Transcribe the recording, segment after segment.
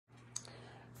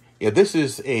Yeah, this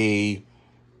is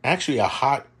actually a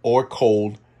hot or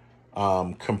cold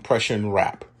compression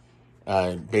wrap.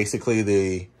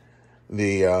 Basically,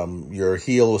 your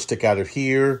heel will stick out of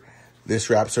here.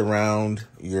 This wraps around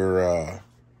your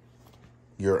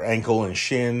ankle and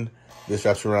shin. This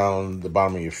wraps around the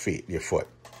bottom of your foot.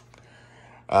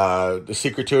 The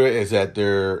secret to it is that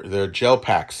they're gel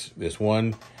packs. There's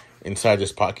one inside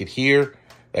this pocket here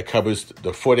that covers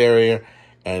the foot area,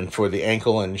 and for the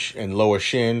ankle and lower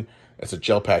shin, that's a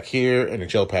gel pack here and a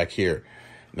gel pack here.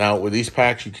 Now, with these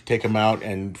packs, you can take them out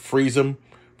and freeze them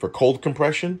for cold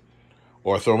compression,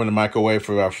 or throw them in the microwave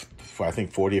for I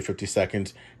think 40 or 50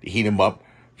 seconds to heat them up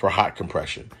for hot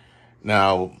compression.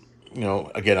 Now,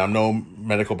 again, I'm no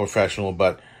medical professional,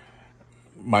 but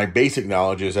my basic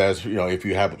knowledge is, if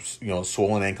you have,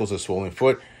 swollen ankles or swollen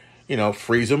foot,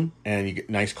 freeze them and you get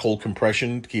nice cold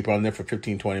compression to keep on there for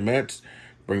 15, 20 minutes,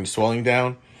 bring the swelling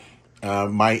down.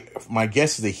 My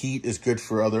guess is the heat is good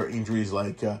for other injuries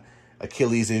like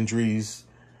Achilles injuries,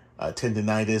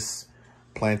 tendinitis,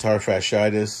 plantar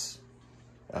fasciitis,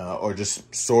 or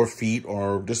just sore feet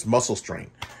or just muscle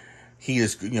strain. Heat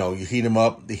is, you heat them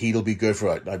up. The heat will be good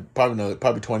for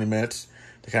probably 20 minutes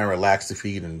to kind of relax the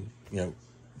feet and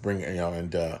bring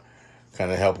and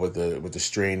kind of help with the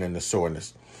strain and the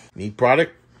soreness. Neat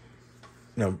product,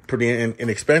 pretty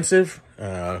inexpensive.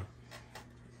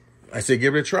 I say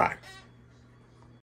give it a try.